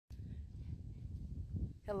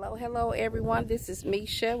Hello everyone. This is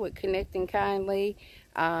Misha with Connecting Kindly.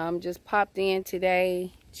 Just popped in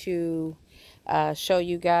today to show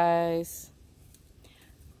you guys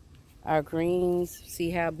our greens.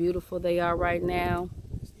 See how beautiful they are right now.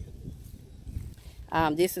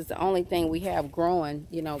 This is the only thing we have growing,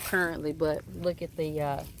 currently, but look at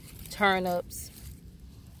the turnips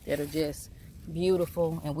that are just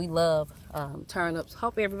beautiful, and we love turnips.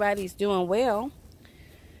 Hope everybody's doing well.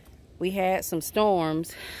 We had some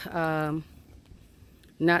storms not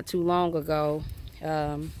too long ago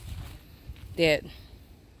that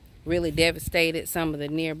really devastated some of the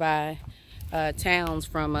nearby towns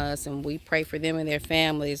from us, and we pray for them and their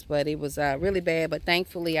families, but it was really bad. But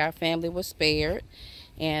thankfully our family was spared,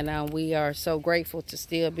 and we are so grateful to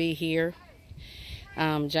still be here.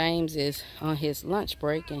 James is on his lunch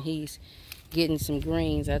break and he's getting some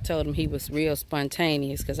greens. I told him he was real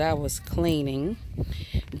spontaneous because I was cleaning,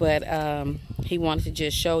 but he wanted to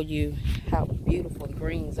just show you how beautiful the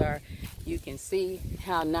greens are. You can see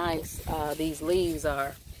how nice these leaves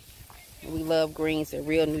are. We love greens. They're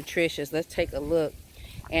real nutritious. Let's take a look.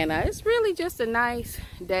 And it's really just a nice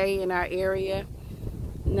day in our area.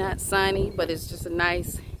 Not sunny, but it's just a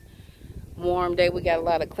nice warm day. We got a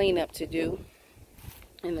lot of cleanup to do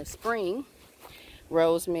in the spring.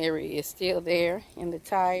 Rosemary is still there in the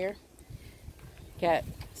tire. Got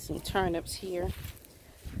some turnips here.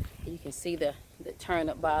 You can see the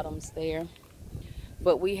turnip bottoms there.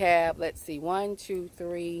 But we have, let's see, 1, 2,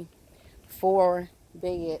 3, 4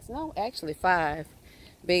 beds. No, actually 5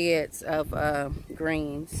 beds of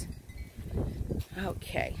greens.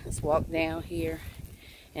 Okay, let's walk down here.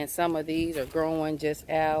 And some of these are growing just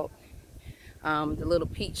out. The little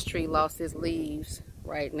peach tree lost its leaves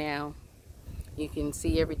right now. You can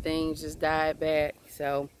see everything just died back,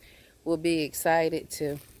 so we'll be excited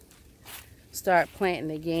to start planting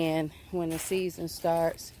again when the season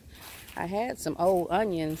starts. I had some old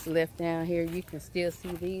onions left down here. You can still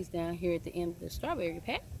see these down here at the end of the strawberry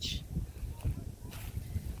patch.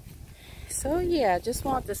 So yeah, I just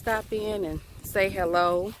want to stop in and say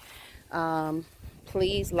hello.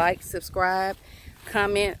 Please like, subscribe,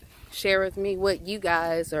 comment, share with me what you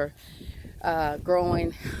guys are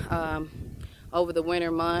growing over the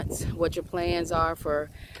winter months, what your plans are for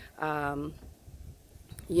for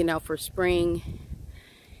spring,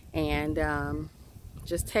 and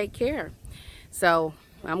just take care. So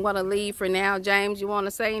I'm gonna leave for now. James, you want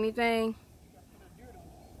to say anything?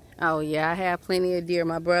 Oh yeah, I have plenty of deer.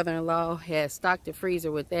 My brother-in-law has stocked the freezer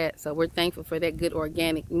with that, so we're thankful for that good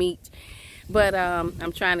organic meat. But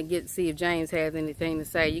I'm trying to see if James has anything to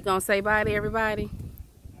say. You gonna say bye to everybody?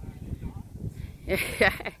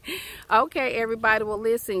 Okay, everybody. Well,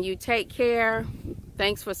 listen, you take care.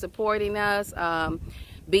 Thanks for supporting us.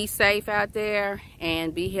 Be safe out there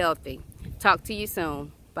and be healthy. Talk to you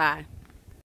soon. Bye.